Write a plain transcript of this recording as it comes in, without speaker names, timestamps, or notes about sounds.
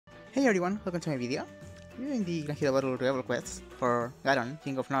Hey everyone, welcome to my video. We're doing the Grand Hero Battle Revival Quest for Garon,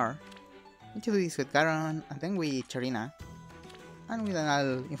 King of Nar. We need to do this with Garon, and then with Sharena, and with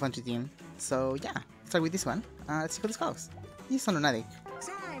an infantry team. So yeah, let's start with this one. Let's see how this goes. This is on Lunatic.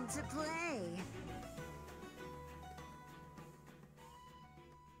 Time to play.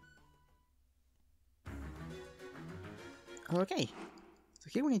 Okay, so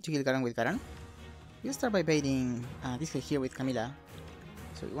here we need to kill Garon with Garon. We'll start by baiting this guy here with Camilla.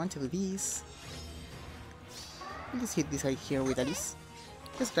 So we want to do this. We'll just hit this guy here with Elise.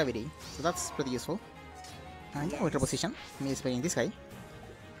 Just gravity, so that's pretty useful. And yeah, with reposition, me is baiting this guy.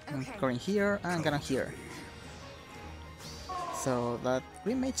 And Corrin here, and Garon here. So that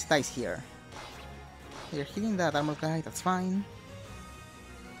green mage dies here. You're healing that armor guy, that's fine.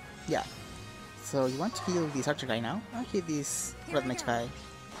 Yeah. So you want to kill this archer guy now, and hit this red mage guy.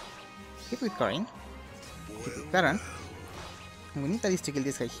 Hit with Corrin. Hit with Garon. And we need Elise to kill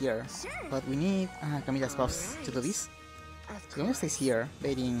this guy here, but we need Camilla's buffs to do this. So Camilla stays here,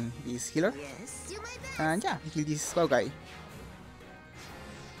 baiting this healer. And yeah, we kill this bow guy.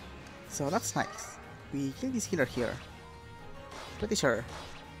 So that's nice. We kill this healer here. Pretty sure.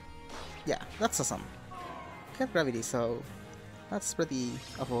 Yeah, that's awesome. We have gravity, so that's pretty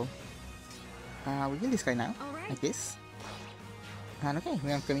awful. We kill this guy now, like this. And okay, we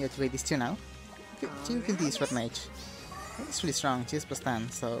have Camilla to bait this too now. She will kill this red mage. It's really strong, she has plus 10,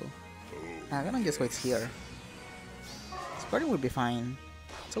 so Garon just waits here. Corrin will be fine,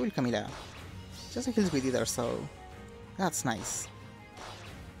 so will Camilla. Just a kills with either, so that's nice.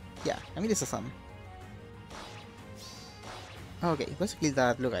 Yeah, Camilla is awesome. Okay, let's kill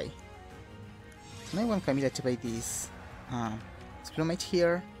that blue guy. So now I want Camilla to bait this screw mage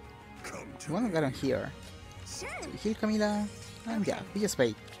here. We want Garon here. So we heal Camilla, and yeah, we just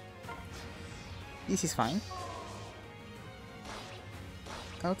bait. This is fine.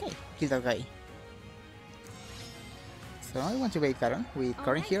 Okay, kill that guy. So I want to bait Garon with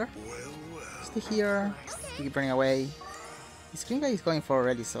Corrin here. Stay here, keep running away. This green guy is going for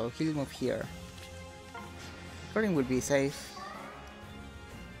Elise, so he'll move here. Corrin will be safe.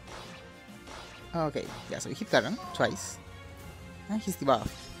 Okay, yeah, so we hit Garon twice. And he's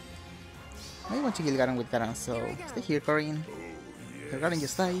debuffed. I want to kill Garon with Garon, so stay here, Corrin. Garon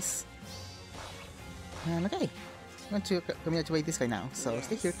just dies. And okay. I want to Camilla to bait this guy now, so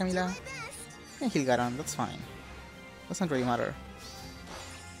stay here, Camilla. And heal Garon, that's fine. Doesn't really matter.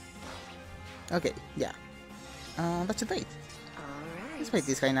 Okay, yeah. That should bait. Let's bait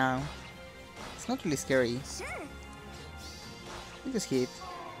this guy now. It's not really scary. We just hit.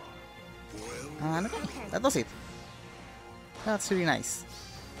 And okay, that does it. That's really nice.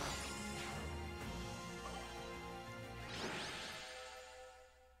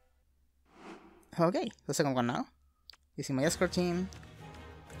 Okay, the second one now. Using my escort team,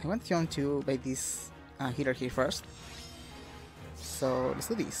 I want Fjorm to bait this healer here first. So let's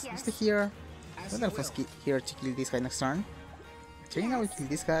do this. Let's stay here. I want Alfonse here to kill this guy next turn. Sharena will kill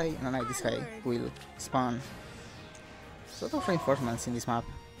this guy, and then this guy will spawn. So a lot of reinforcements in this map.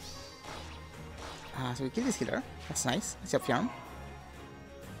 So we kill this healer. That's nice. Let's have Fjorm.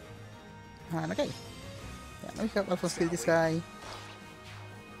 And okay. Yeah, now we have Alfonse kill this guy.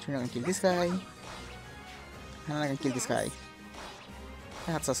 Sharena can kill this guy. And I can kill this guy.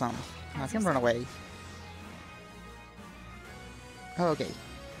 That's awesome. I can run away. Okay.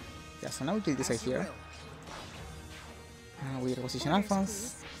 Yeah, so now we kill this guy here. We reposition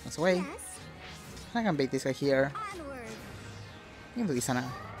Alfonse. That's away. And I can bait this guy here. Into this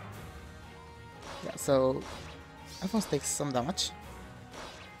Anna. Yeah, so Alfonse takes some damage.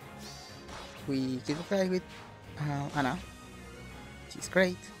 We kill the guy with Anna. She's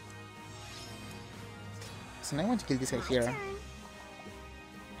great. So now I want to kill this guy here.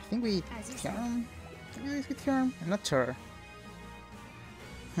 I think with Fjorm? Can we do this with Fjorm? I'm not sure.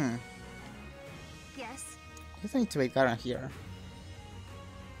 Yes. I guess I need to bait Garon here.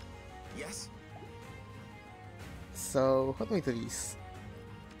 Yes. So how do I do this?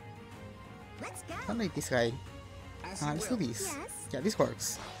 Let's go. I'll bait this guy. Let's do this. Yes. Yeah, this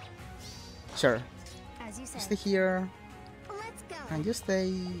works. Sure. As you You said. stay here, Let's go. and you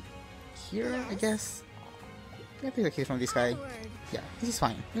stay here, I guess. I'm gonna take a hit from this guy. Onward. Yeah, this is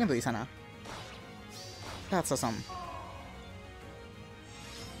fine. We can do this, Anna. That's awesome.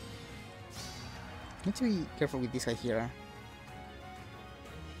 Need to be careful with this guy here.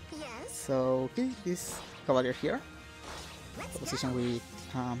 Yes. So kill this cavalier here. Let's Position go. with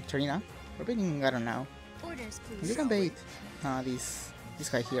Sharena. We're baiting Garon now. Orders, And please. you can bait this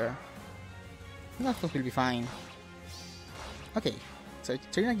guy here. That will be fine. Okay, so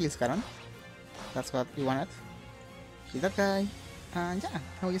Sharena kills Garon. That's what we wanted. Kill that guy. And yeah,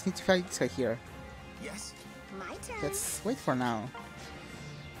 now we just need to fight this guy here. Yes. My turn. Let's wait for now.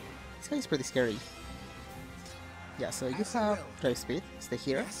 This guy is pretty scary. Yeah, so you As you have will. drive speed, stay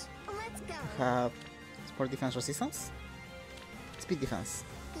here. Yes. Let's go. You have support defense resistance, speed defense,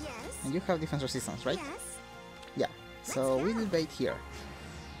 Yes. and you have defense resistance, right? Yes. Yeah, so Let's go. we'll wait here.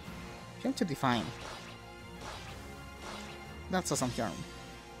 Fjorm should be fine. That's awesome, Fjorm.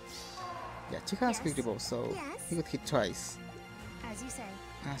 Yeah, she has Yes. quick reroll, so Yes. he could hit twice. As you say.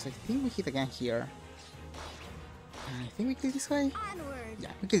 So I think we hit again here. I think we kill this guy? Onward.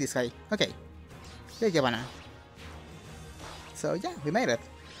 Yeah, we kill this guy. Okay. Good job, Anna. So yeah, we made it.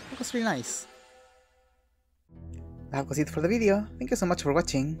 That was really nice. That was it for the video. Thank you so much for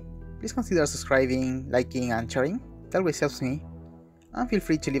watching. Please consider subscribing, liking, and sharing. That always helps me. And feel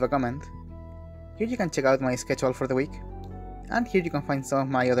free to leave a comment. Here you can check out my schedule for the week. And here you can find some of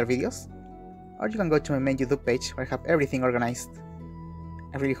my other videos. Or you can go to my main YouTube page where I have everything organized.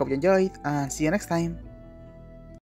 I really hope you enjoyed, and see you next time.